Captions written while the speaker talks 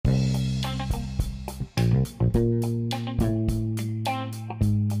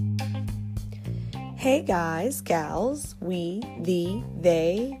Hey guys, gals, we, thee,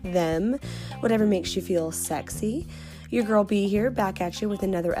 they, them, whatever makes you feel sexy. Your girl B here, back at you with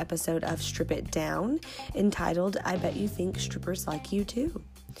another episode of Strip It Down, entitled, I Bet You Think Strippers Like You Too.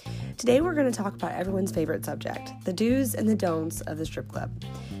 Today we're going to talk about everyone's favorite subject, the do's and the don'ts of the strip club.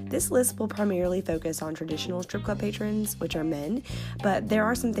 This list will primarily focus on traditional strip club patrons, which are men, but there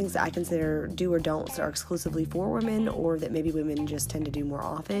are some things that I consider do or don'ts that are exclusively for women, or that maybe women just tend to do more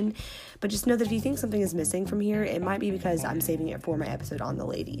often. But just know that if you think something is missing from here, it might be because I'm saving it for my episode on the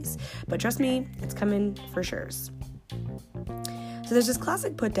ladies. But trust me, it's coming for sure. So there's this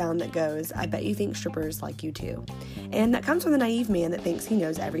classic put down that goes, I bet you think strippers like you too. And that comes from the naive man that thinks he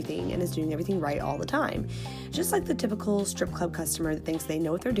knows everything and is doing everything right all the time. Just like the typical strip club customer that thinks they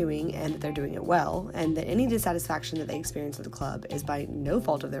know what they're doing and that they're doing it well, and that any dissatisfaction that they experience at the club is by no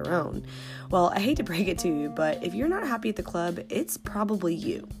fault of their own. Well, I hate to break it to you, but if you're not happy at the club, it's probably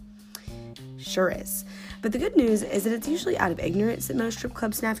you. Sure is. But the good news is that it's usually out of ignorance that most strip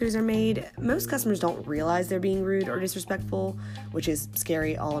club snafus are made. Most customers don't realize they're being rude or disrespectful, which is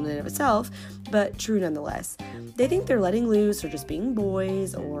scary all in and of itself, but true nonetheless. They think they're letting loose or just being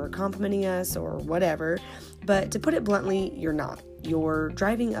boys or complimenting us or whatever, but to put it bluntly, you're not. You're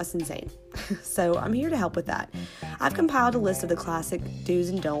driving us insane. So I'm here to help with that. I've compiled a list of the classic do's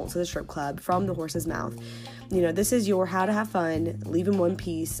and don'ts of the strip club from the horse's mouth. You know, this is your how to have fun, leave in one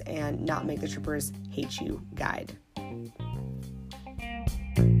piece, and not make the strippers hate you guide.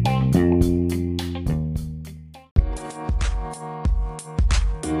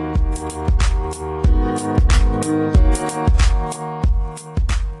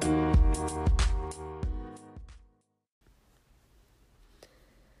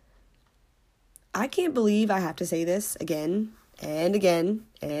 I can't believe I have to say this again and again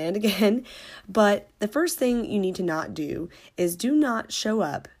and again, but the first thing you need to not do is do not show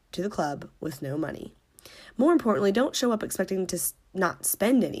up to the club with no money. More importantly, don't show up expecting to not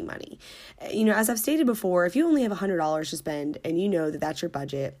spend any money. You know, as I've stated before, if you only have $100 to spend and you know that that's your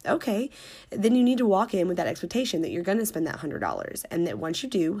budget, okay, then you need to walk in with that expectation that you're going to spend that $100, and that once you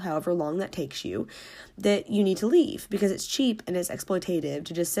do, however long that takes you, that you need to leave, because it's cheap and it's exploitative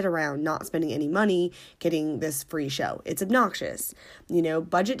to just sit around not spending any money getting this free show. It's obnoxious. You know,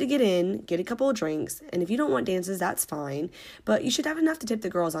 budget to get in, get a couple of drinks, and if you don't want dances, that's fine, but you should have enough to tip the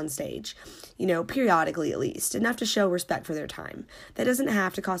girls on stage, you know, periodically at least, enough to show respect for their time. That doesn't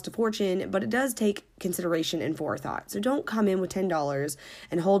have to cost a fortune, but it does take consideration and forethought. So don't come in with $10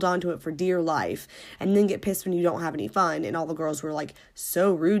 and hold on to it for dear life and then get pissed when you don't have any fun and all the girls were like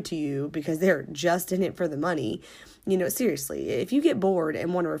so rude to you because they're just in it for the money. You know, seriously, if you get bored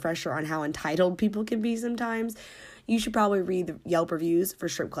and want a refresher on how entitled people can be sometimes, you should probably read the Yelp reviews for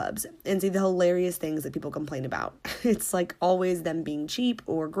strip clubs and see the hilarious things that people complain about. It's like always them being cheap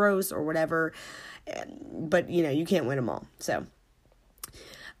or gross or whatever, but you know, you can't win them all. So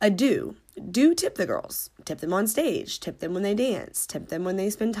a do tip the girls. Tip them on stage. Tip them when they dance. Tip them when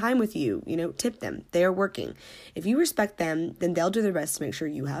they spend time with you. You know, tip them. They are working. If you respect them, then they'll do their best to make sure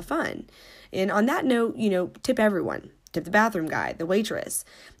you have fun. And on that note, you know, tip everyone. Tip the bathroom guy, the waitress.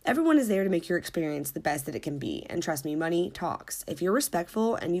 Everyone is there to make your experience the best that it can be. And trust me, money talks. If you're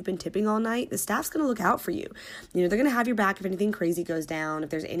respectful and you've been tipping all night, the staff's going to look out for you. You know, they're going to have your back if anything crazy goes down, if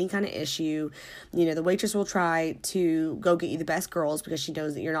there's any kind of issue. You know, the waitress will try to go get you the best girls because she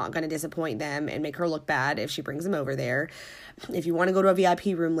knows that you're not going to disappoint them and make her look bad if she brings them over there. If you want to go to a VIP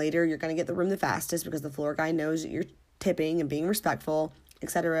room later, you're going to get the room the fastest because the floor guy knows that you're tipping and being respectful,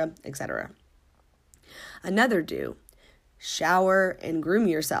 etc., etc. Another do. Shower and groom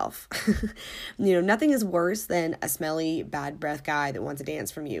yourself. You know, nothing is worse than a smelly, bad breath guy that wants to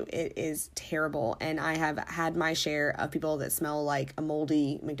dance from you. It is terrible. And I have had my share of people that smell like a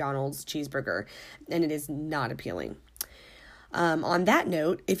moldy McDonald's cheeseburger, and it is not appealing. On that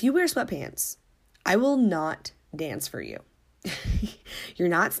note, if you wear sweatpants, I will not dance for you. You're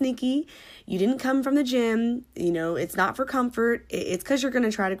not sneaky. You didn't come from the gym. You know, it's not for comfort. It's because you're going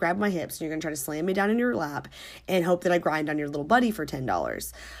to try to grab my hips and you're going to try to slam me down in your lap and hope that I grind on your little buddy for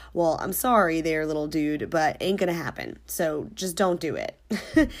 $10. Well, I'm sorry there, little dude, but ain't going to happen. So just don't do it.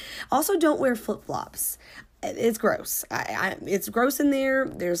 Also, don't wear flip-flops. It's gross. It's gross in there.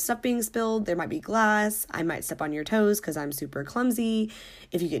 There's stuff being spilled. There might be glass. I might step on your toes because I'm super clumsy.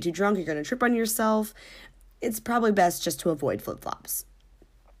 If you get too drunk, you're going to trip on yourself. It's probably best just to avoid flip-flops.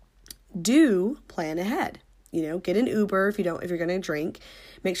 Do plan ahead. You know, get an Uber if you're going to drink.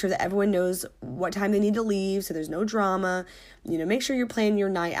 Make sure that everyone knows what time they need to leave so there's no drama. You know, make sure you're planning your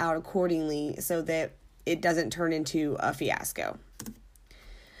night out accordingly so that it doesn't turn into a fiasco.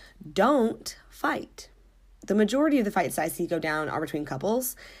 Don't fight. the majority of the fights that I see go down are between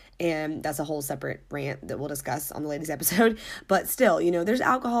couples, and that's a whole separate rant that we'll discuss on the ladies episode. But still, there's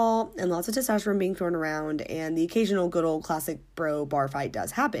alcohol and lots of testosterone being thrown around, and the occasional good old classic bro bar fight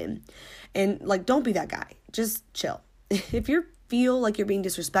does happen. And don't be that guy. Just chill. If you feel like you're being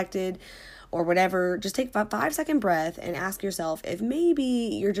disrespected or whatever, just take a 5-second breath and ask yourself if maybe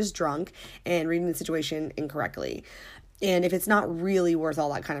you're just drunk and reading the situation incorrectly. And if it's not really worth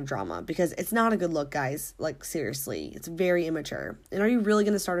all that kind of drama, because it's not a good look, guys. Seriously, it's very immature. And are you really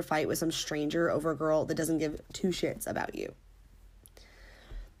going to start a fight with some stranger over a girl that doesn't give two shits about you?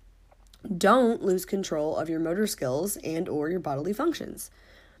 Don't lose control of your motor skills and or your bodily functions.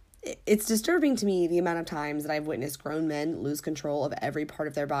 It's disturbing to me the amount of times that I've witnessed grown men lose control of every part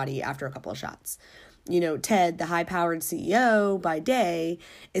of their body after a couple of shots. Ted, the high-powered CEO by day,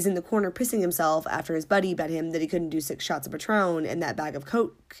 is in the corner pissing himself after his buddy bet him that he couldn't do 6 shots of Patron and that bag of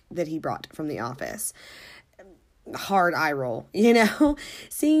Coke that he brought from the office. Hard eye roll,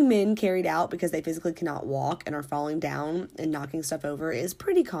 Seeing men carried out because they physically cannot walk and are falling down and knocking stuff over is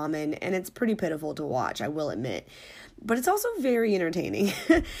pretty common, and it's pretty pitiful to watch, I will admit. But it's also very entertaining,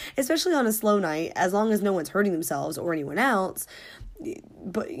 especially on a slow night, as long as no one's hurting themselves or anyone else.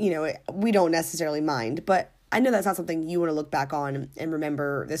 But, we don't necessarily mind. But I know that's not something you want to look back on and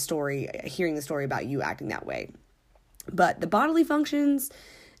remember the story, hearing the story about you acting that way. But the bodily functions,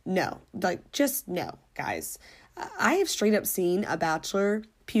 no. Just no, guys. I have straight up seen a bachelor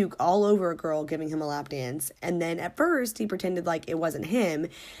puke all over a girl giving him a lap dance. And then at first he pretended like it wasn't him,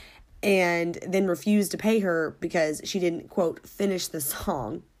 and then refused to pay her because she didn't, quote, finish the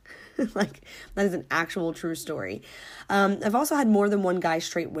song. That is an actual true story. I've also had more than one guy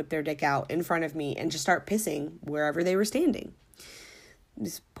straight whip their dick out in front of me and just start pissing wherever they were standing.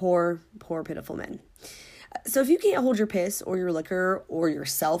 These poor, pitiful men. So if you can't hold your piss or your liquor or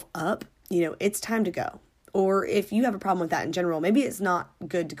yourself up, it's time to go. Or if you have a problem with that in general, maybe it's not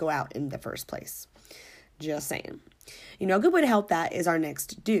good to go out in the first place. Just saying. A good way to help that is our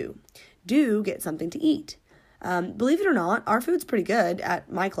next do. Do get something to eat. Believe it or not, our food's pretty good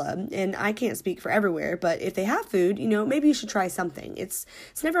at my club, and I can't speak for everywhere, but if they have food, maybe you should try something. It's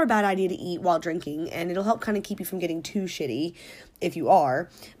never a bad idea to eat while drinking, and it'll help kind of keep you from getting too shitty if you are,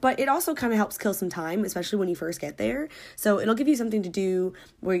 but it also kind of helps kill some time, especially when you first get there. So it'll give you something to do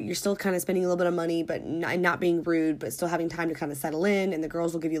where you're still kind of spending a little bit of money, but not being rude, but still having time to kind of settle in, and the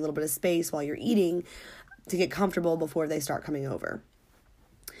girls will give you a little bit of space while you're eating to get comfortable before they start coming over.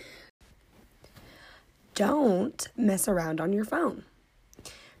 Don't mess around on your phone.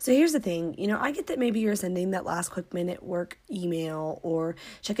 So here's the thing, I get that maybe you're sending that last quick minute work email or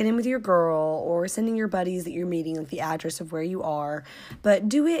checking in with your girl or sending your buddies that you're meeting the address of where you are, but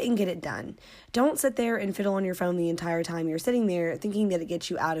do it and get it done. Don't sit there and fiddle on your phone the entire time you're sitting there thinking that it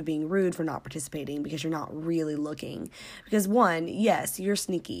gets you out of being rude for not participating because you're not really looking. Because one, yes, you're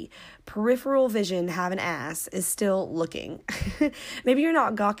sneaky. Peripheral vision, have an ass, is still looking. Maybe you're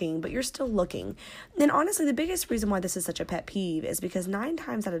not gawking, but you're still looking. And honestly, the biggest reason why this is such a pet peeve is because 9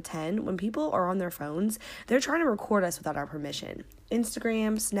 times out of 10, when people are on their phones, they're trying to record us without our permission.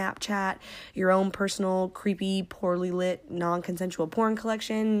 Instagram, Snapchat, your own personal, creepy, poorly lit, non-consensual porn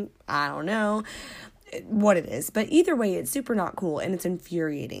collection, I don't know what it is. But either way, it's super not cool and it's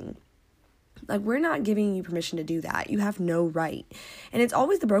infuriating. We're not giving you permission to do that. You have no right. And it's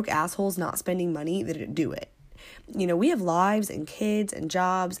always the broke assholes not spending money that do it. We have lives and kids and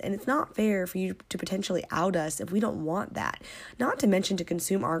jobs, and it's not fair for you to potentially out us if we don't want that. Not to mention to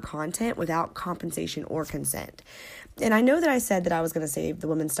consume our content without compensation or consent. And I know that I said that I was going to save the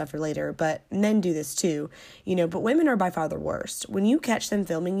women's stuff for later, but men do this too, but women are by far the worst. When you catch them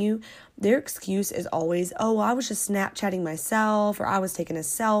filming you, their excuse is always, oh, I was just Snapchatting myself, or I was taking a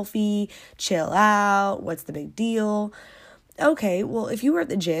selfie, chill out, what's the big deal? Okay, well, if you were at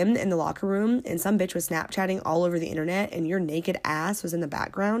the gym in the locker room and some bitch was Snapchatting all over the internet and your naked ass was in the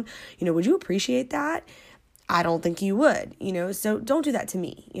background, would you appreciate that? I don't think you would, so don't do that to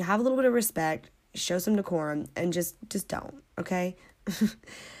me. You have a little bit of respect, show some decorum, and just don't, okay?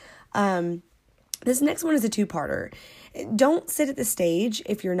 This next one is a 2-parter. Don't sit at the stage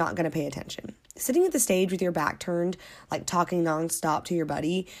if you're not going to pay attention. Sitting at the stage with your back turned, talking nonstop to your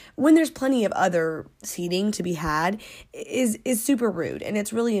buddy, when there's plenty of other seating to be had, is super rude, and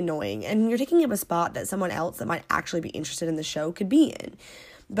it's really annoying. And you're taking up a spot that someone else that might actually be interested in the show could be in.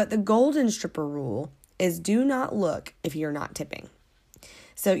 But the golden stripper rule is do not look if you're not tipping.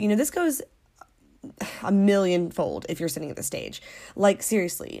 So, this goes... a millionfold if you're sitting at the stage. Like,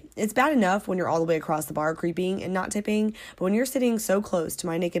 seriously, it's bad enough when you're all the way across the bar creeping and not tipping, but when you're sitting so close to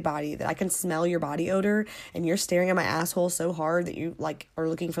my naked body that I can smell your body odor and you're staring at my asshole so hard that you like are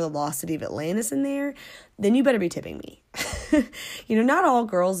looking for the lost city of Atlantis in there, then you better be tipping me. Not all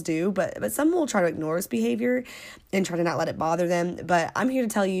girls do, but some will try to ignore this behavior and try to not let it bother them. But I'm here to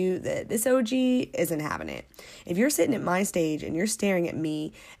tell you that this OG isn't having it. If you're sitting at my stage and you're staring at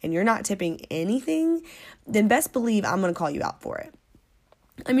me and you're not tipping anything, then best believe I'm going to call you out for it.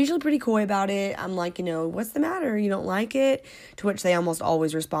 I'm usually pretty coy about it. I'm like, what's the matter? You don't like it? To which they almost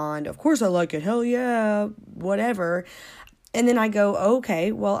always respond, of course I like it. Hell yeah, whatever. And then I go,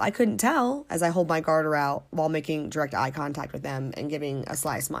 okay, well, I couldn't tell, as I hold my garter out while making direct eye contact with them and giving a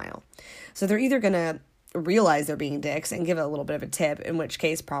sly smile. So they're either going to realize they're being dicks and give it a little bit of a tip, in which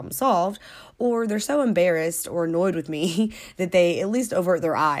case problem solved, or they're so embarrassed or annoyed with me that they at least avert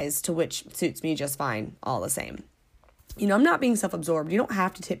their eyes, to which suits me just fine all the same. I'm not being self-absorbed. You don't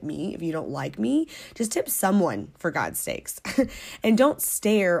have to tip me if you don't like me. Just tip someone, for God's sakes. And don't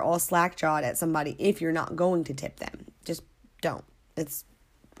stare all slack-jawed at somebody if you're not going to tip them. Just don't. It's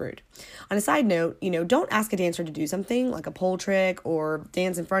rude. On a side note, don't ask a dancer to do something like a pole trick or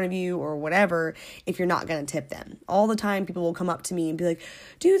dance in front of you or whatever if you're not going to tip them. All the time people will come up to me and be like,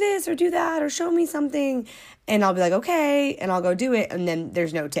 do this or do that or show me something. And I'll be like, okay. And I'll go do it. And then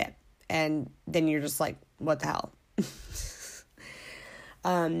there's no tip. And then you're just like, what the hell?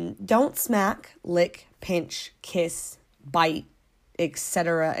 Don't smack, lick, pinch, kiss, bite,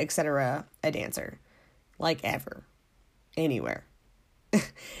 etc., a dancer. Like ever. Anywhere.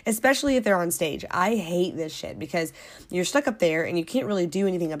 Especially if they're on stage. I hate this shit because you're stuck up there and you can't really do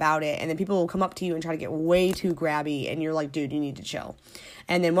anything about it, and then people will come up to you and try to get way too grabby, and you're like, dude, you need to chill.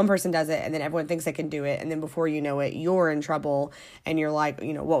 And then one person does it, and then everyone thinks they can do it, and then before you know it, you're in trouble, and you're like,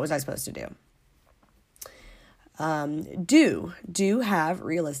 what was I supposed to do? Do have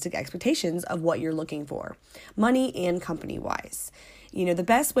realistic expectations of what you're looking for, money and company wise. The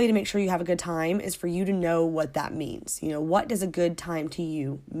best way to make sure you have a good time is for you to know what that means. What does a good time to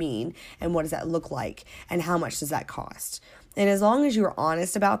you mean, and what does that look like, and how much does that cost? And as long as you're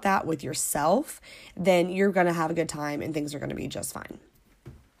honest about that with yourself, then you're going to have a good time and things are going to be just fine.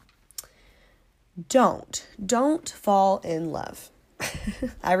 Don't fall in love.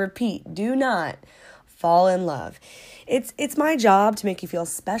 I repeat, do not fall in love. It's my job to make you feel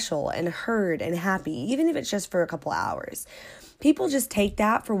special and heard and happy, even if it's just for a couple hours. People just take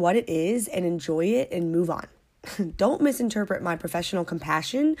that for what it is and enjoy it and move on. Don't misinterpret my professional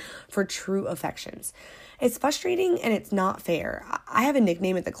compassion for true affections. It's frustrating and it's not fair. I have a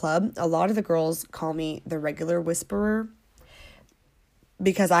nickname at the club. A lot of the girls call me the regular whisperer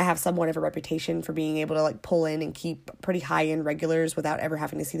because I have somewhat of a reputation for being able to pull in and keep pretty high-end regulars without ever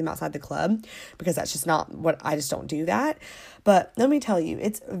having to see them outside the club, because that's just not what, I just don't do that. But let me tell you,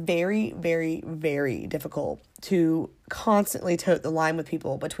 it's very, very, very difficult to constantly tote the line with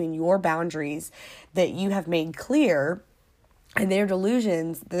people between your boundaries that you have made clear and their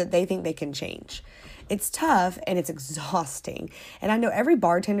delusions that they think they can change. It's tough and it's exhausting. And I know every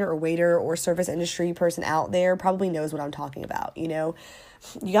bartender or waiter or service industry person out there probably knows what I'm talking about.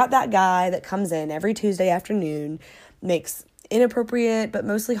 You got that guy that comes in every Tuesday afternoon, makes inappropriate but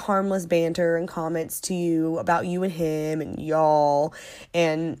mostly harmless banter and comments to you about you and him and y'all,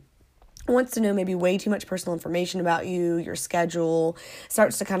 and wants to know maybe way too much personal information about you, your schedule,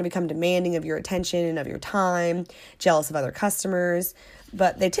 starts to kind of become demanding of your attention and of your time, jealous of other customers.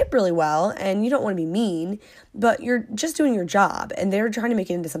 But they tip really well, and you don't want to be mean, but you're just doing your job, and they're trying to make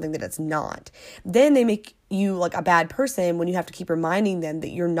it into something that it's not. Then they make you like a bad person when you have to keep reminding them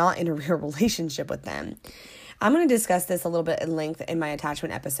that you're not in a real relationship with them. I'm going to discuss this a little bit in length in my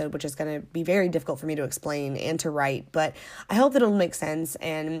attachment episode, which is going to be very difficult for me to explain and to write, but I hope that it'll make sense,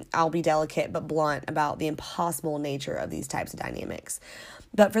 and I'll be delicate but blunt about the impossible nature of these types of dynamics.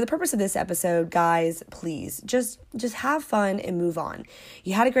 But for the purpose of this episode, guys, please, just have fun and move on.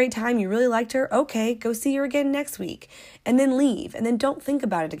 You had a great time, you really liked her, okay, go see her again next week, and then leave, and then don't think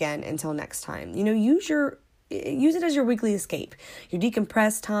about it again until next time. Use it as your weekly escape, your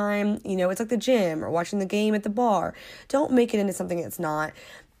decompress time. It's like the gym or watching the game at the bar. Don't make it into something it's not.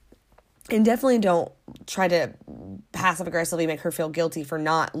 And definitely don't try to passive-aggressively make her feel guilty for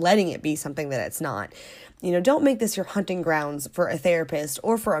not letting it be something that it's not. Don't make this your hunting grounds for a therapist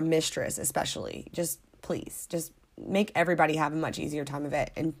or for a mistress especially. Please, make everybody have a much easier time of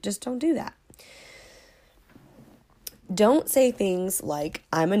it, and just don't do that. Don't say things like,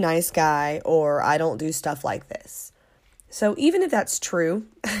 I'm a nice guy, or I don't do stuff like this. So even if that's true,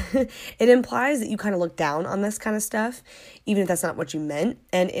 it implies that you kind of look down on this kind of stuff, even if that's not what you meant.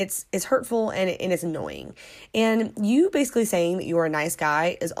 And it's hurtful and it's annoying. And you basically saying that you are a nice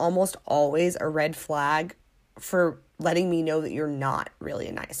guy is almost always a red flag for letting me know that you're not really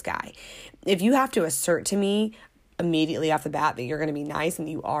a nice guy. If you have to assert to me immediately off the bat that you're going to be nice and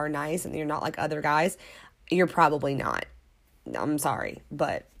you are nice and you're not like other guys, you're probably not. I'm sorry,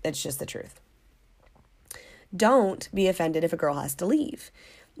 but it's just the truth. Don't be offended if a girl has to leave.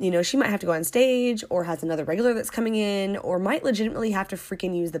 She might have to go on stage or has another regular that's coming in or might legitimately have to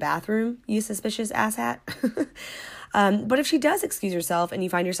freaking use the bathroom, you suspicious asshat. But if she does excuse herself and you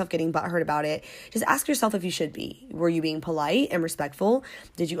find yourself getting butthurt about it, just ask yourself if you should be. Were you being polite and respectful?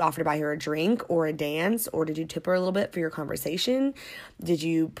 Did you offer to buy her a drink or a dance? Or did you tip her a little bit for your conversation? Did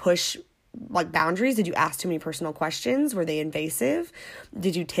you push boundaries? Did you ask too many personal questions? Were they invasive?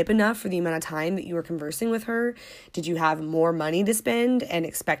 Did you tip enough for the amount of time that you were conversing with her? Did you have more money to spend and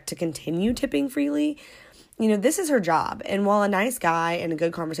expect to continue tipping freely? This is her job. And while a nice guy and a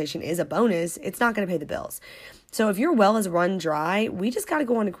good conversation is a bonus, it's not going to pay the bills. So if your well is run dry, we just got to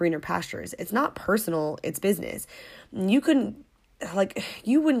go on to greener pastures. It's not personal, it's business. You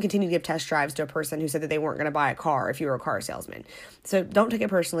wouldn't continue to give test drives to a person who said that they weren't going to buy a car if you were a car salesman. So don't take it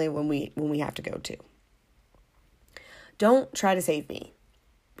personally when we have to go to. Don't try to save me.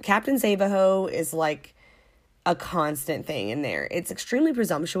 Captain Save-A-Ho is like a constant thing in there. It's extremely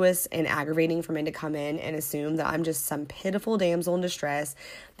presumptuous and aggravating for men to come in and assume that I'm just some pitiful damsel in distress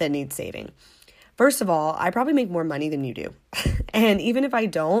that needs saving. First of all, I probably make more money than you do. And even if I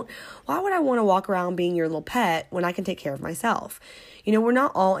don't, why would I want to walk around being your little pet when I can take care of myself? We're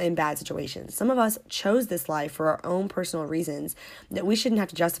not all in bad situations. Some of us chose this life for our own personal reasons that we shouldn't have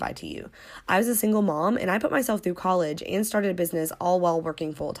to justify to you. I was a single mom and I put myself through college and started a business all while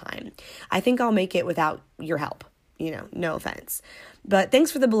working full time. I think I'll make it without your help. No offense. But thanks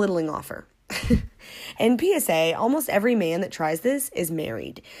for the belittling offer. And PSA, almost every man that tries this is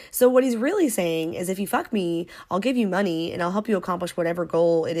married. So what he's really saying is if you fuck me, I'll give you money and I'll help you accomplish whatever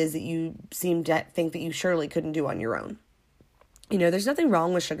goal it is that you seem to think that you surely couldn't do on your own. There's nothing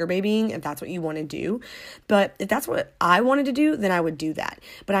wrong with sugar babying if that's what you want to do. But if that's what I wanted to do, then I would do that.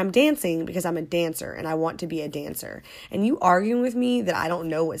 But I'm dancing because I'm a dancer and I want to be a dancer. And you arguing with me that I don't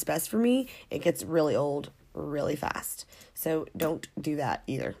know what's best for me, it gets really old really fast. So don't do that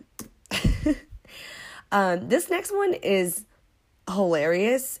either. This next one is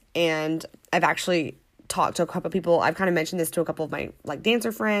hilarious, and I've actually talked to a couple of people. I've kind of mentioned this to a couple of my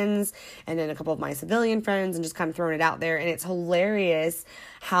dancer friends and then a couple of my civilian friends and just kind of thrown it out there. And it's hilarious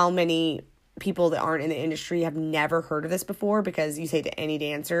how many people that aren't in the industry have never heard of this before, because you say to any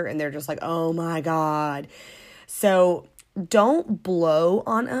dancer and they're just like, oh my God. So don't blow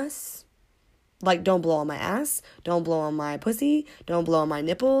on us. Don't blow on my ass. Don't blow on my pussy. Don't blow on my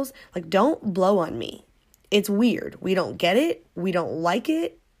nipples. Don't blow on me. It's weird. We don't get it. We don't like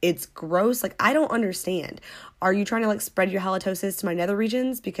it. It's gross. I don't understand. Are you trying to spread your halitosis to my nether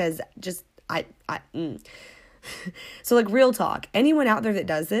regions? Because So real talk. Anyone out there that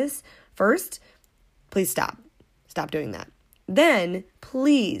does this, first, please stop. Stop doing that. Then,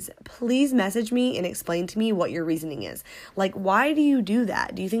 please message me and explain to me what your reasoning is. Why do you do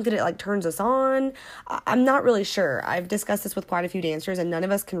that? Do you think that it turns us on? I'm not really sure. I've discussed this with quite a few dancers and none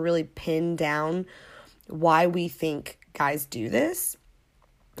of us can really pin down why we think guys do this.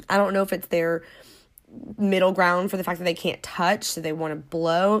 I don't know if it's their middle ground for the fact that they can't touch, so they want to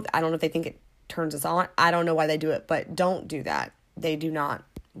blow. I don't know if they think it turns us on. I don't know why they do it, but don't do that. They do not.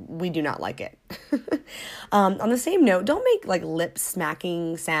 We do not like it. On the same note, don't make lip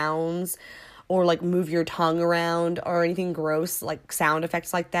smacking sounds or move your tongue around or anything gross, sound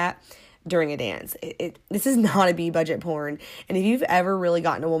effects like that during a dance. This is not a B-budget porn. And if you've ever really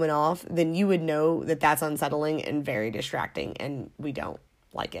gotten a woman off, then you would know that that's unsettling and very distracting, and we don't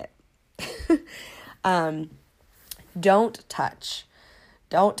like it. Don't touch.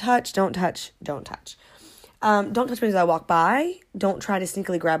 Don't touch, don't touch, don't touch. Don't touch me as I walk by. Don't try to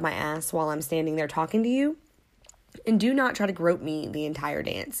sneakily grab my ass while I'm standing there talking to you. And do not try to grope me the entire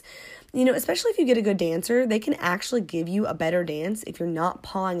dance. Especially if you get a good dancer, they can actually give you a better dance if you're not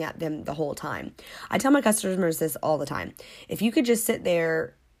pawing at them the whole time. I tell my customers this all the time. If you could just sit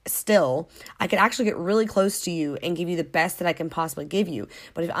there still, I could actually get really close to you and give you the best that I can possibly give you.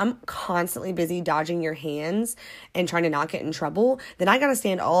 But if I'm constantly busy dodging your hands and trying to not get in trouble, then I gotta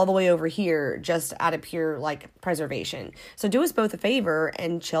stand all the way over here just out of pure preservation. So do us both a favor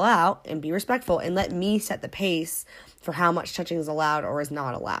and chill out and be respectful and let me set the pace for how much touching is allowed or is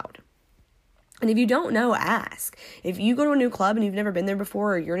not allowed. And if you don't know, ask. If you go to a new club and you've never been there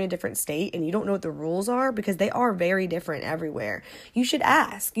before, or you're in a different state and you don't know what the rules are, because they are very different everywhere, you should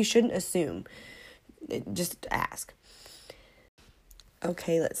ask. You shouldn't assume. Just ask.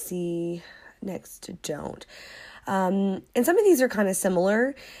 Okay, let's see. Next, don't. And some of these are kind of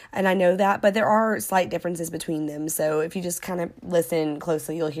similar, and I know that, but there are slight differences between them. So if you just kind of listen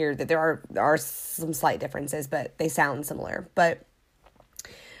closely, you'll hear that there are some slight differences, but they sound similar. But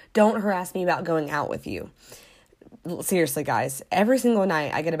don't harass me about going out with you. Seriously, guys, every single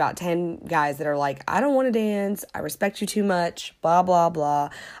night I get about 10 guys that are like, I don't want to dance. I respect you too much, blah, blah, blah.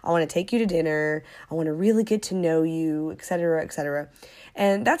 I want to take you to dinner. I want to really get to know you, etc., etc.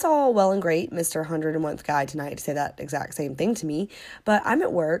 And that's all well and great, Mr. 101th guy tonight, to say that exact same thing to me. But I'm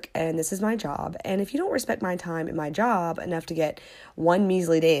at work and this is my job. And if you don't respect my time and my job enough to get one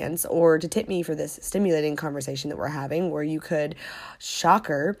measly dance or to tip me for this stimulating conversation that we're having, where you could,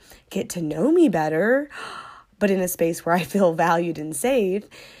 shocker, get to know me better, but in a space where I feel valued and safe,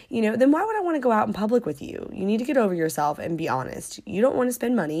 then why would I want to go out in public with you? You need to get over yourself and be honest. You don't want to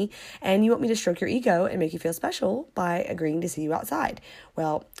spend money, and you want me to stroke your ego and make you feel special by agreeing to see you outside.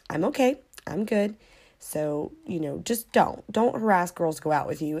 Well, I'm okay. I'm good. So, just don't harass girls to go out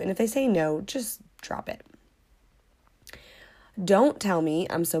with you. And if they say no, just drop it. Don't tell me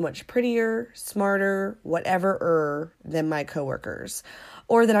I'm so much prettier, smarter, whatever than my coworkers,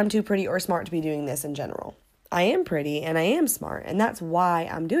 or that I'm too pretty or smart to be doing this in general. I am pretty and I am smart, and that's why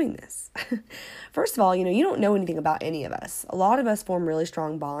I'm doing this. First of all, you don't know anything about any of us. A lot of us form really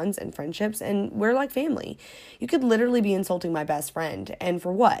strong bonds and friendships, and we're like family. You could literally be insulting my best friend, and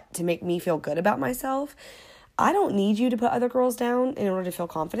for what? To make me feel good about myself? I don't need you to put other girls down in order to feel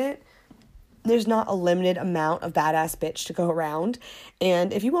confident. There's not a limited amount of badass bitch to go around,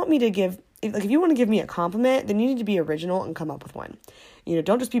 and if you want to give me a compliment, then you need to be original and come up with one.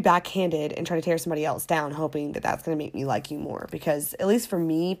 Don't just be backhanded and try to tear somebody else down hoping that that's going to make me like you more, because at least for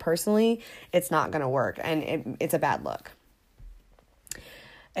me personally, it's not going to work, and it's a bad look.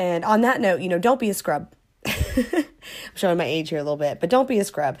 And on that note, don't be a scrub. I'm showing my age here a little bit, but don't be a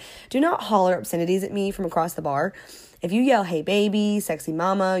scrub. Do not holler obscenities at me from across the bar. If you yell, hey baby, sexy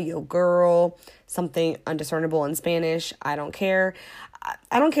mama, yo girl, something undiscernible in Spanish, I don't care.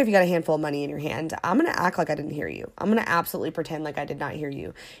 I don't care if you got a handful of money in your hand. I'm going to act like I didn't hear you. I'm going to absolutely pretend like I did not hear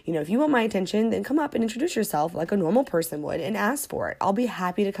you. If you want my attention, then come up and introduce yourself like a normal person would and ask for it. I'll be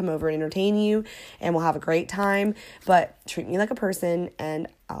happy to come over and entertain you, and we'll have a great time, but treat me like a person and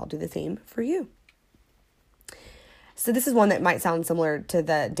I'll do the same for you. So this is one that might sound similar to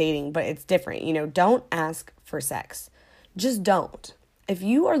the dating, but it's different. Don't ask for sex. Just don't. If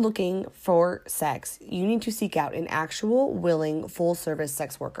you are looking for sex, you need to seek out an actual, willing, full-service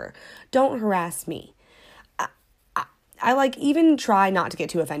sex worker. Don't harass me. I even try not to get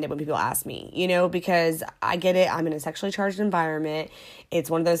too offended when people ask me, because I get it. I'm in a sexually charged environment. It's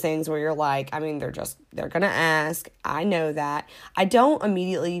one of those things where you're like, they're going to ask. I know that. I don't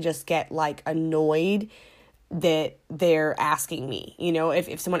immediately just get annoyed that they're asking me.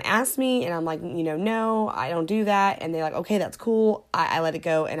 If someone asks me and I'm like, no, I don't do that, and they're like, okay, that's cool, I let it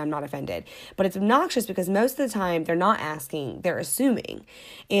go and I'm not offended. But it's obnoxious because most of the time they're not asking, they're assuming.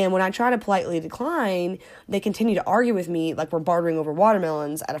 And when I try to politely decline, they continue to argue with me like we're bartering over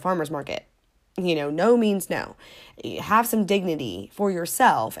watermelons at a farmer's market. No means no. Have some dignity for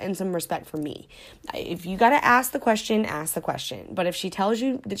yourself and some respect for me. If you got to ask the question, ask the question. But if she tells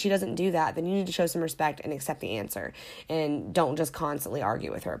you that she doesn't do that, then you need to show some respect and accept the answer. And don't just constantly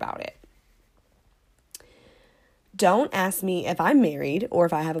argue with her about it. Don't ask me if I'm married or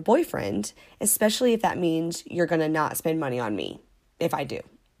if I have a boyfriend, especially if that means you're going to not spend money on me if I do.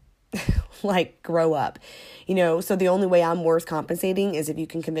 Grow up. So the only way I'm worth compensating is if you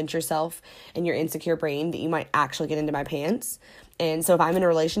can convince yourself and your insecure brain that you might actually get into my pants. And so if I'm in a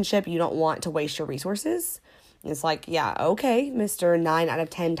relationship, you don't want to waste your resources. It's like, yeah, okay, Mr. 9 out of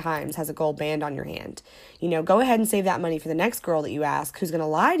 10 times has a gold band on your hand. Go ahead and save that money for the next girl that you ask who's going to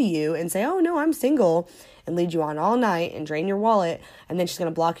lie to you and say, oh, no, I'm single, and lead you on all night and drain your wallet. And then she's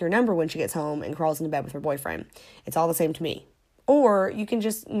going to block your number when she gets home and crawls into bed with her boyfriend. It's all the same to me. Or you can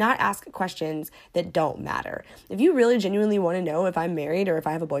just not ask questions that don't matter. If you really genuinely want to know if I'm married or if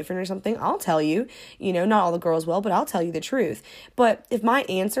I have a boyfriend or something, I'll tell you. Not all the girls will, but I'll tell you the truth. But if my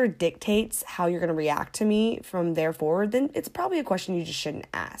answer dictates how you're going to react to me from there forward, then it's probably a question you just shouldn't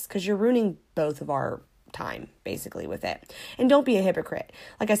ask, because you're ruining both of our time basically with it. And don't be a hypocrite.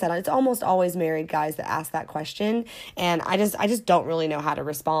 Like I said, it's almost always married guys that ask that question, and I just don't really know how to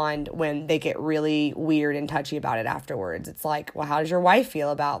respond when they get really weird and touchy about it afterwards. It's like, well, how does your wife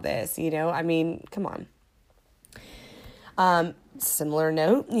feel about this? Come on. Similar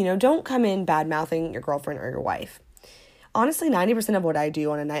note, don't come in bad-mouthing your girlfriend or your wife. Honestly, 90% of what I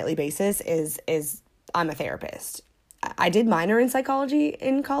do on a nightly basis is I'm a therapist. I did minor in psychology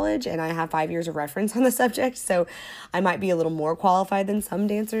in college, and I have 5 years of reference on the subject, so I might be a little more qualified than some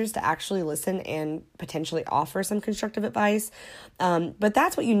dancers to actually listen and potentially offer some constructive advice. But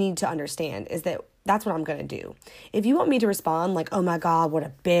that's what you need to understand, is that that's what I'm going to do. If you want me to respond like, oh my God, what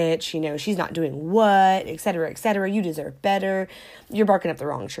a bitch, she's not doing what, et cetera, you deserve better, you're barking up the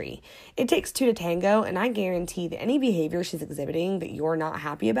wrong tree. It takes two to tango, and I guarantee that any behavior she's exhibiting that you're not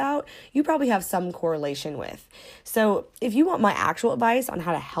happy about, you probably have some correlation with. So if you want my actual advice on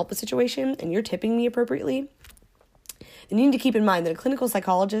how to help a situation and you're tipping me appropriately, then you need to keep in mind that a clinical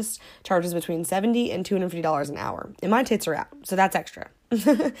psychologist charges between $70 and $250 an hour, and my tits are out, so that's extra.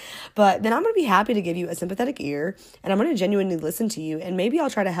 But then I'm going to be happy to give you a sympathetic ear, and I'm going to genuinely listen to you, and maybe I'll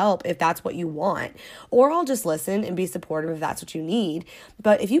try to help if that's what you want, or I'll just listen and be supportive if that's what you need.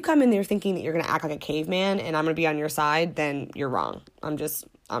 But if you come in there thinking that you're going to act like a caveman and I'm going to be on your side, then you're wrong. I'm just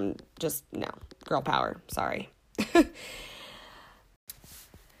no, girl power, sorry.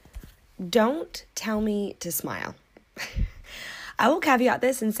 Don't tell me to smile. I will caveat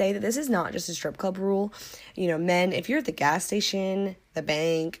this and say that this is not just a strip club rule. Men, if you're at the gas station, the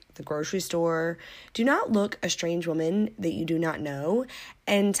bank, the grocery store, do not look a strange woman that you do not know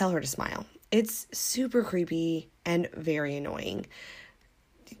and tell her to smile. It's super creepy and very annoying.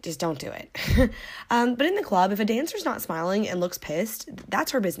 Just don't do it. But in the club, if a dancer's not smiling and looks pissed,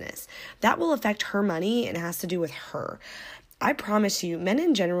 that's her business. That will affect her money and has to do with her. I promise you, men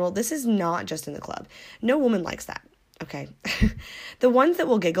in general, this is not just in the club. No woman likes that. Okay. The ones that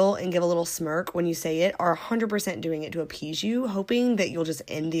will giggle and give a little smirk when you say it are 100% doing it to appease you, hoping that you'll just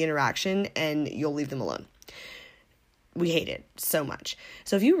end the interaction and you'll leave them alone. We hate it so much.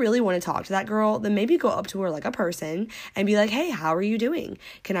 So if you really want to talk to that girl, then maybe go up to her like a person and be like, hey, how are you doing?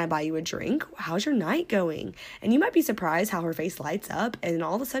 Can I buy you a drink? How's your night going? And you might be surprised how her face lights up, and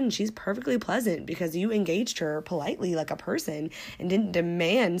all of a sudden she's perfectly pleasant because you engaged her politely like a person and didn't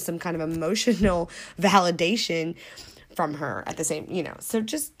demand some kind of emotional validation from her at the same, so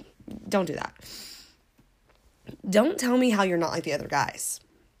just don't do that. Don't tell me how you're not like the other guys.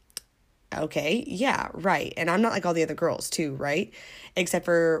 Okay, yeah, right. And I'm not like all the other girls too, right? Except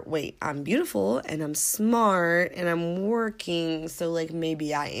for, wait, I'm beautiful and I'm smart and I'm working, so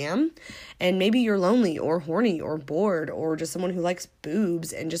maybe I am. And maybe you're lonely or horny or bored or just someone who likes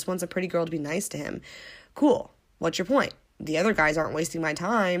boobs and just wants a pretty girl to be nice to him. Cool. What's your point? The other guys aren't wasting my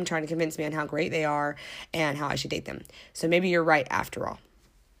time trying to convince me on how great they are and how I should date them. So maybe you're right after all.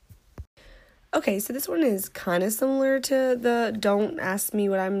 Okay, so this one is kind of similar to the don't ask me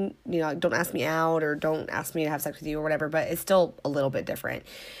what I'm, don't ask me out or don't ask me to have sex with you or whatever, but it's still a little bit different.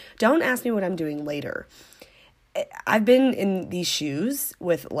 Don't ask me what I'm doing later. I've been in these shoes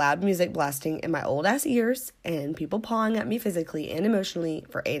with loud music blasting in my old ass ears and people pawing at me physically and emotionally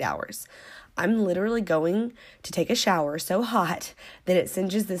for 8 hours. I'm literally going to take a shower so hot that it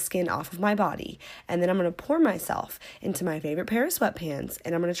singes the skin off of my body, and then I'm going to pour myself into my favorite pair of sweatpants,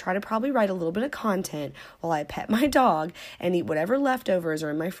 and I'm going to try to probably write a little bit of content while I pet my dog and eat whatever leftovers are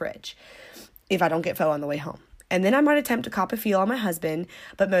in my fridge, if I don't get pho on the way home. And then I might attempt to cop a feel on my husband,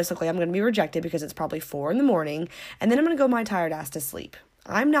 but most likely I'm going to be rejected because it's probably 4 a.m, and then I'm going to go my tired ass to sleep.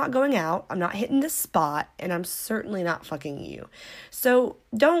 I'm not going out, I'm not hitting the spot, and I'm certainly not fucking you. So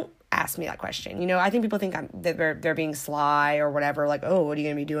don't ask me that question. I think people think that they're being sly or whatever, like, oh, what are you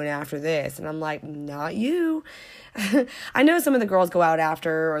going to be doing after this? And I'm like, not you. I know some of the girls go out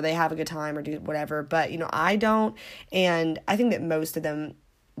after or they have a good time or do whatever, but, I don't. And I think that most of them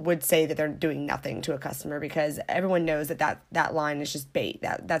would say that they're doing nothing to a customer because everyone knows that line is just bait.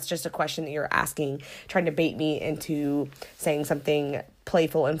 That's just a question that you're asking, trying to bait me into saying something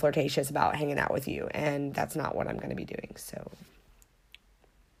playful and flirtatious about hanging out with you. And that's not what I'm going to be doing. So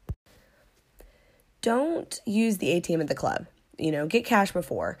don't use the ATM at the club. Get cash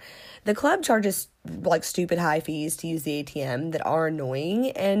before. The club charges stupid high fees to use the ATM that are annoying,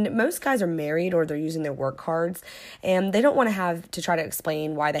 and most guys are married or they're using their work cards, and they don't want to have to try to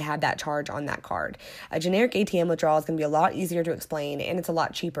explain why they had that charge on that card. A generic ATM withdrawal is going to be a lot easier to explain, and it's a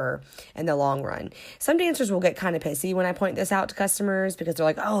lot cheaper in the long run. Some dancers will get kind of pissy when I point this out to customers because they're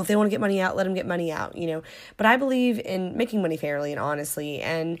like, oh, if they want to get money out, let them get money out, But I believe in making money fairly and honestly,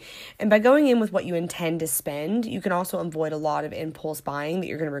 and by going in with what you intend to spend, you can also avoid a lot of impulse buying that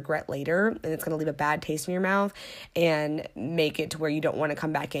you're going to regret later, and it's going to leave a bad taste in your mouth and make it to where you don't want to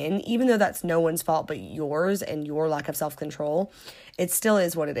come back in, even though that's no one's fault but yours and your lack of self-control. It still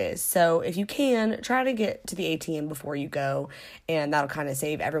is what it is. So if you can, try to get to the ATM before you go, and that'll kind of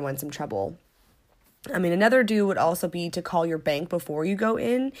save everyone some trouble. I mean, another do would also be to call your bank before you go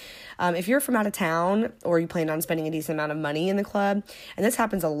in. If you're from out of town or you plan on spending a decent amount of money in the club, and this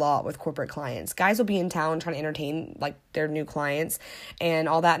happens a lot with corporate clients, guys will be in town trying to entertain like their new clients and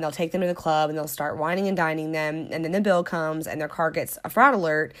all that, and they'll take them to the club and they'll start whining and dining them, and then the bill comes and their car gets a fraud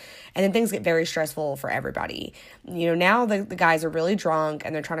alert, and then things get very stressful for everybody. Now the guys are really drunk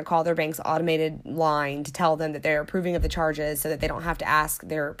and they're trying to call their bank's automated line to tell them that they're approving of the charges so that they don't have to ask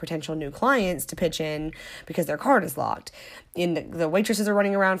their potential new clients to pitch in because their card is locked. And the waitresses are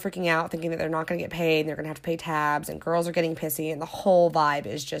running around freaking out, thinking that they're not going to get paid and they're going to have to pay tabs, and girls are getting pissy, and the whole vibe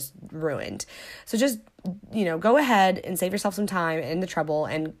is just ruined. So just, go ahead and save yourself some time and the trouble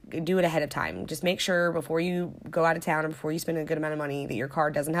and do it ahead of time. Just make sure before you go out of town and before you spend a good amount of money that your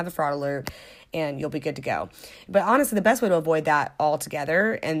card doesn't have a fraud alert, and you'll be good to go. But honestly, the best way to avoid that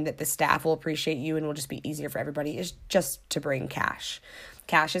altogether, and that the staff will appreciate you and will just be easier for everybody, is just to bring cash.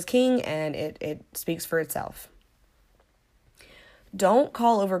 Cash is king, and it speaks for itself. Don't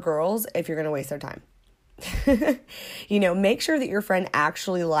call over girls if you're going to waste their time. Make sure that your friend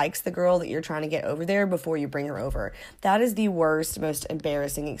actually likes the girl that you're trying to get over there before you bring her over. That is the worst, most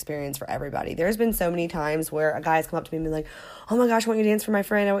embarrassing experience for everybody. There's been so many times where a guy's come up to me and be like, oh my gosh, I want you to dance for my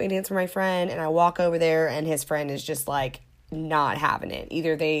friend. I want you to dance for my friend. And I walk over there and his friend is just like not having it.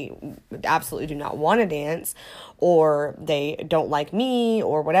 Either they absolutely do not want to dance, or they don't like me,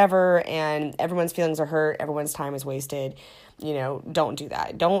 or whatever, and everyone's feelings are hurt, everyone's time is wasted. Don't do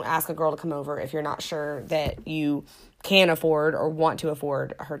that. Don't ask a girl to come over if you're not sure that you can afford or want to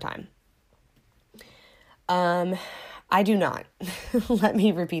afford her time. I do not. Let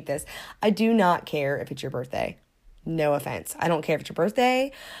me repeat this. I do not care if it's your birthday. No offense. I don't care if it's your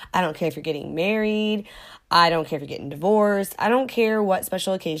birthday. I don't care if you're getting married. I don't care if you're getting divorced. I don't care what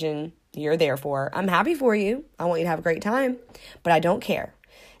special occasion you're there for. I'm happy for you. I want you to have a great time, but I don't care.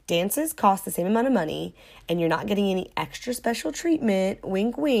 Dances cost the same amount of money, and you're not getting any extra special treatment,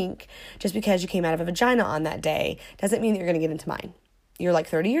 wink, wink, just because you came out of a vagina on that day doesn't mean that you're going to get into mine. You're like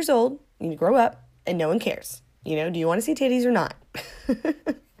 30 years old, you need to grow up, and no one cares. Do you want to see titties or not?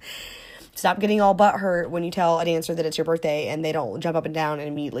 Stop getting all butthurt when you tell a dancer that it's your birthday and they don't jump up and down and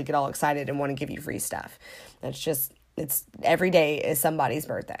immediately get all excited and want to give you free stuff. It's every day is somebody's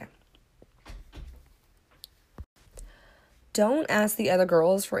birthday. Don't ask the other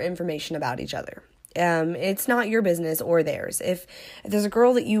girls for information about each other. It's not your business or theirs. If there's a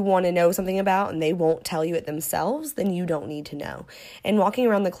girl that you want to know something about and they won't tell you it themselves, then you don't need to know. And walking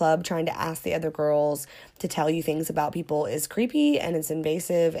around the club trying to ask the other girls to tell you things about people is creepy, and it's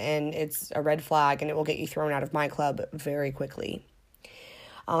invasive, and it's a red flag, and it will get you thrown out of my club very quickly.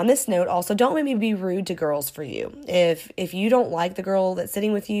 On this note, also, don't let me be rude to girls for you. If you don't like the girl that's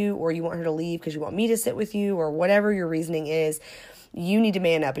sitting with you, or you want her to leave because you want me to sit with you, or whatever your reasoning is, you need to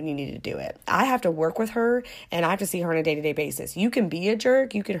man up and you need to do it. I have to work with her, and I have to see her on a day-to-day basis. You can be a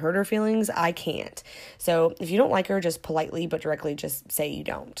jerk, you can hurt her feelings, I can't. So if you don't like her, just politely but directly just say you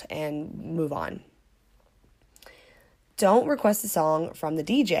don't and move on. Don't request a song from the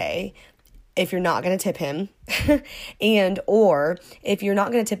DJ if you're not going to tip him, or if you're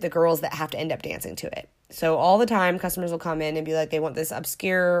not going to tip the girls that have to end up dancing to it. So all the time, customers will come in and be like, they want this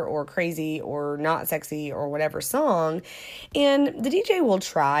obscure or crazy or not sexy or whatever song, and the DJ will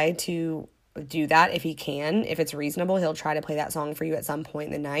try to do that if he can. If it's reasonable, he'll try to play that song for you at some point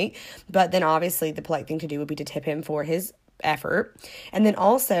in the night, but then obviously the polite thing to do would be to tip him for his effort. And then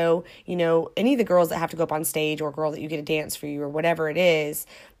also, any of the girls that have to go up on stage, or a girl that you get to dance for you, or whatever it is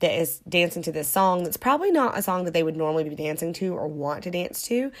that is dancing to this song that's probably not a song that they would normally be dancing to or want to dance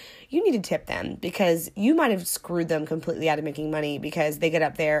to, you need to tip them, because you might have screwed them completely out of making money because they get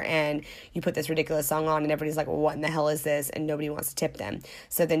up there and you put this ridiculous song on and everybody's like, well, what in the hell is this? And nobody wants to tip them.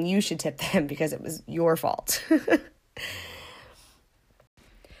 So then you should tip them because it was your fault.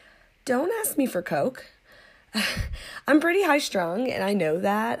 Don't ask me for Coke. I'm pretty high strung, and I know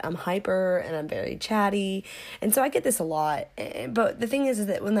that. I'm hyper, and I'm very chatty, and so I get this a lot. But the thing is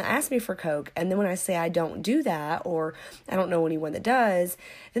that when they ask me for Coke, and then when I say I don't do that, or I don't know anyone that does,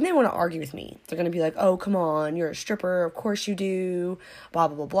 then they want to argue with me. They're going to be like, oh, come on, you're a stripper, of course you do, blah,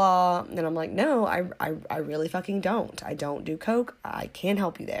 blah, blah, blah. And I'm like, no, I really fucking don't. I don't do Coke. I can't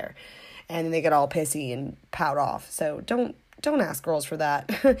help you there. And then they get all pissy and pout off. So don't ask girls for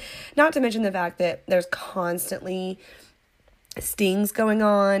that. Not to mention the fact that there's constantly stings going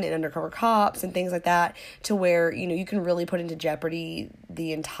on and undercover cops and things like that, to where, you can really put into jeopardy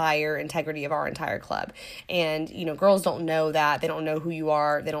the entire integrity of our entire club. And, girls don't know that. They don't know who you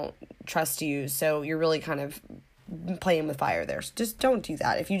are. They don't trust you. So you're really kind of playing with fire there. So just don't do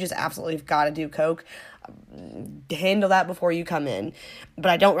that. If you just absolutely have got to do Coke, handle that before you come in.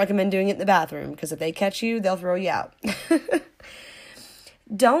 But I don't recommend doing it in the bathroom, because if they catch you, they'll throw you out.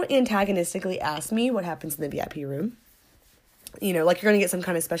 Don't antagonistically ask me what happens in the VIP room. You know, like you're going to get some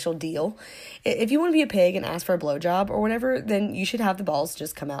kind of special deal. If you want to be a pig and ask for a blowjob or whatever, then you should have the balls to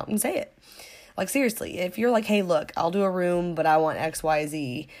just come out and say it. Like, seriously, if you're like, hey, look, I'll do a room, but I want X, Y,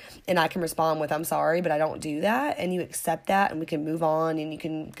 Z, and I can respond with, I'm sorry, but I don't do that, and you accept that, and we can move on, and you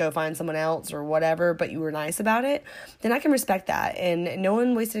can go find someone else or whatever, but you were nice about it, then I can respect that, and no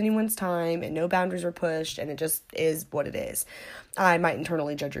one wasted anyone's time, and no boundaries were pushed, and it just is what it is. I might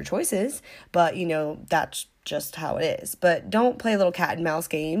internally judge your choices, but, you know, that's just how it is. But don't play little cat and mouse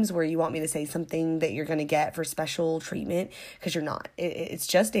games where you want me to say something that you're going to get for special treatment, because you're not. It's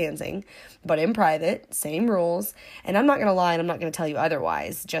just dancing, but in private, same rules. And I'm not going to lie, and I'm not going to tell you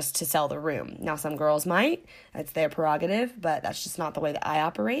otherwise just to sell the room. Now, some girls might. That's their prerogative, but that's just not the way that I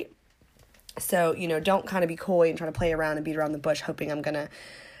operate. So, you know, don't kind of be coy and try to play around and beat around the bush hoping I'm going to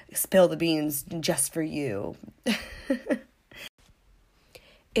spill the beans just for you.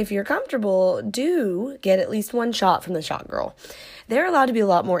 If you're comfortable, do get at least one shot from the shot girl. They're allowed to be a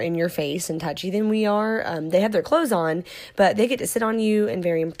lot more in your face and touchy than we are. They have their clothes on, but they get to sit on you and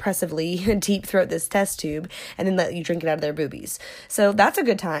very impressively deep throat this test tube and then let you drink it out of their boobies. So that's a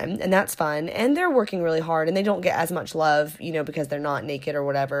good time, and that's fun. And they're working really hard, and they don't get as much love, you know, because they're not naked or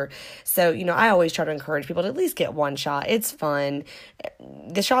whatever. So, you know, I always try to encourage people to at least get one shot. It's fun.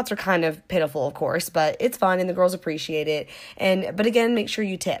 The shots are kind of pitiful, of course, but it's fun, and the girls appreciate it. But again, make sure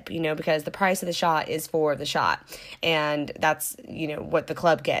you tip, you know, because the price of the shot is for the shot, and that's, you know, what the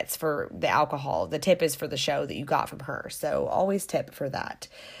club gets for the alcohol. The tip is for the show that you got from her, so always tip for that.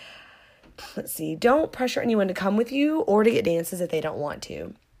 Let's see, don't pressure anyone to come with you or to get dances if they don't want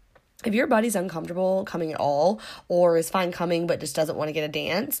to. If your buddy's uncomfortable coming at all, or is fine coming but just doesn't want to get a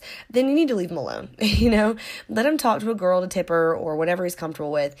dance, then you need to leave him alone. You know, let him talk to a girl to tip her or whatever he's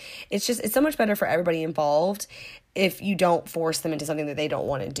comfortable with. It's so much better for everybody involved if you don't force them into something that they don't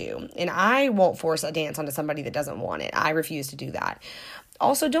want to do. And I won't force a dance onto somebody that doesn't want it. I refuse to do that.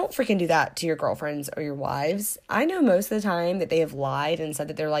 Also, don't freaking do that to your girlfriends or your wives. I know most of the time that they have lied and said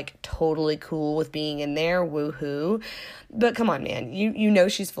that they're like totally cool with being in there, woohoo. But come on, man, you know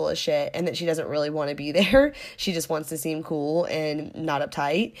she's full of shit and that she doesn't really want to be there. She just wants to seem cool and not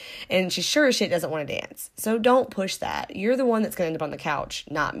uptight, and she sure as shit doesn't want to dance. So don't push that. You're the one that's going to end up on the couch,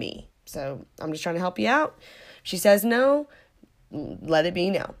 not me. So I'm just trying to help you out. If she says no, let it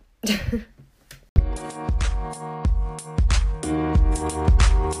be no.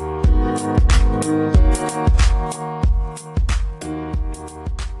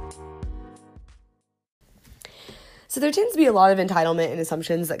 So there tends to be a lot of entitlement and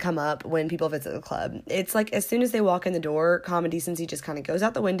assumptions that come up when people visit the club. It's like as soon as they walk in the door, common decency just kind of goes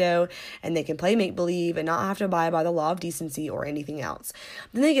out the window, and they can play make-believe and not have to abide by the law of decency or anything else.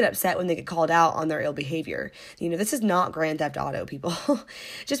 Then they get upset when they get called out on their ill behavior. You know, this is not Grand Theft Auto, people.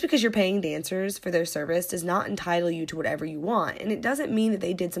 Just because you're paying dancers for their service does not entitle you to whatever you want. And it doesn't mean that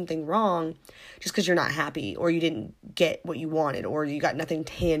they did something wrong just because you're not happy or you didn't get what you wanted or you got nothing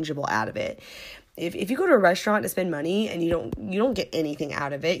tangible out of it. If you go to a restaurant to spend money and you don't get anything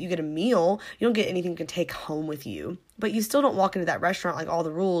out of it, you get a meal, you don't get anything you can take home with you, but you still don't walk into that restaurant like all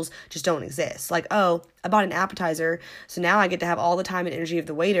the rules just don't exist. Like, oh, I bought an appetizer, so now I get to have all the time and energy of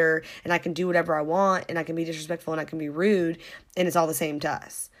the waiter, and I can do whatever I want, and I can be disrespectful, and I can be rude, and it's all the same to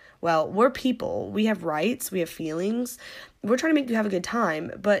us. Well, we're people. We have rights. We have feelings. We're trying to make you have a good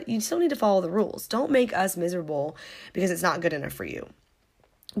time, but you still need to follow the rules. Don't make us miserable because it's not good enough for you.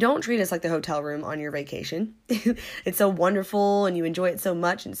 Don't treat us like the hotel room on your vacation. It's so wonderful and you enjoy it so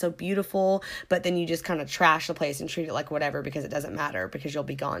much and it's so beautiful, but then you just kind of trash the place and treat it like whatever because it doesn't matter because you'll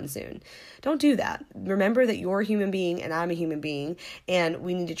be gone soon. Don't do that. Remember that you're a human being and I'm a human being, and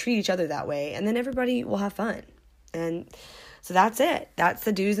we need to treat each other that way, and then everybody will have fun. And so that's it. That's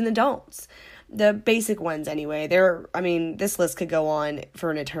the do's and the don'ts. The basic ones anyway. This list could go on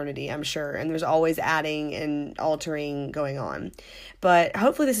for an eternity, I'm sure. And there's always adding and altering going on. But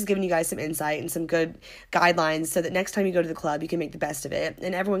hopefully this has given you guys some insight and some good guidelines so that next time you go to the club, you can make the best of it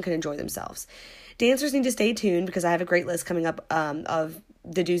and everyone can enjoy themselves. Dancers need to stay tuned because I have a great list coming up of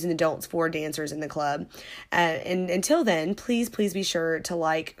the do's and the don'ts for dancers in the club. And until then, please be sure to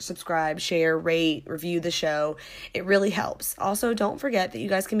like, subscribe, share, rate, review the show. It really helps. Also, don't forget that you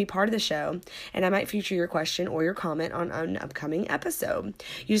guys can be part of the show, and I might feature your question or your comment on an upcoming episode.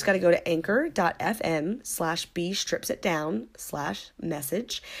 You just got to go to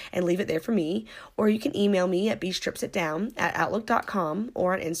anchor.fm/bstripsitdown/message and leave it there for me, or you can email me at bstripsitdown@outlook.com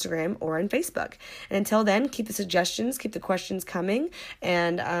or on Instagram or on Facebook. And until then, keep the suggestions, keep the questions coming,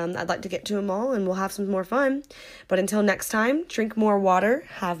 and I'd like to get to them all, and we'll have some more fun. But until next time, drink more water,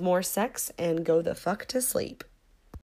 have more sex, and go the fuck to sleep.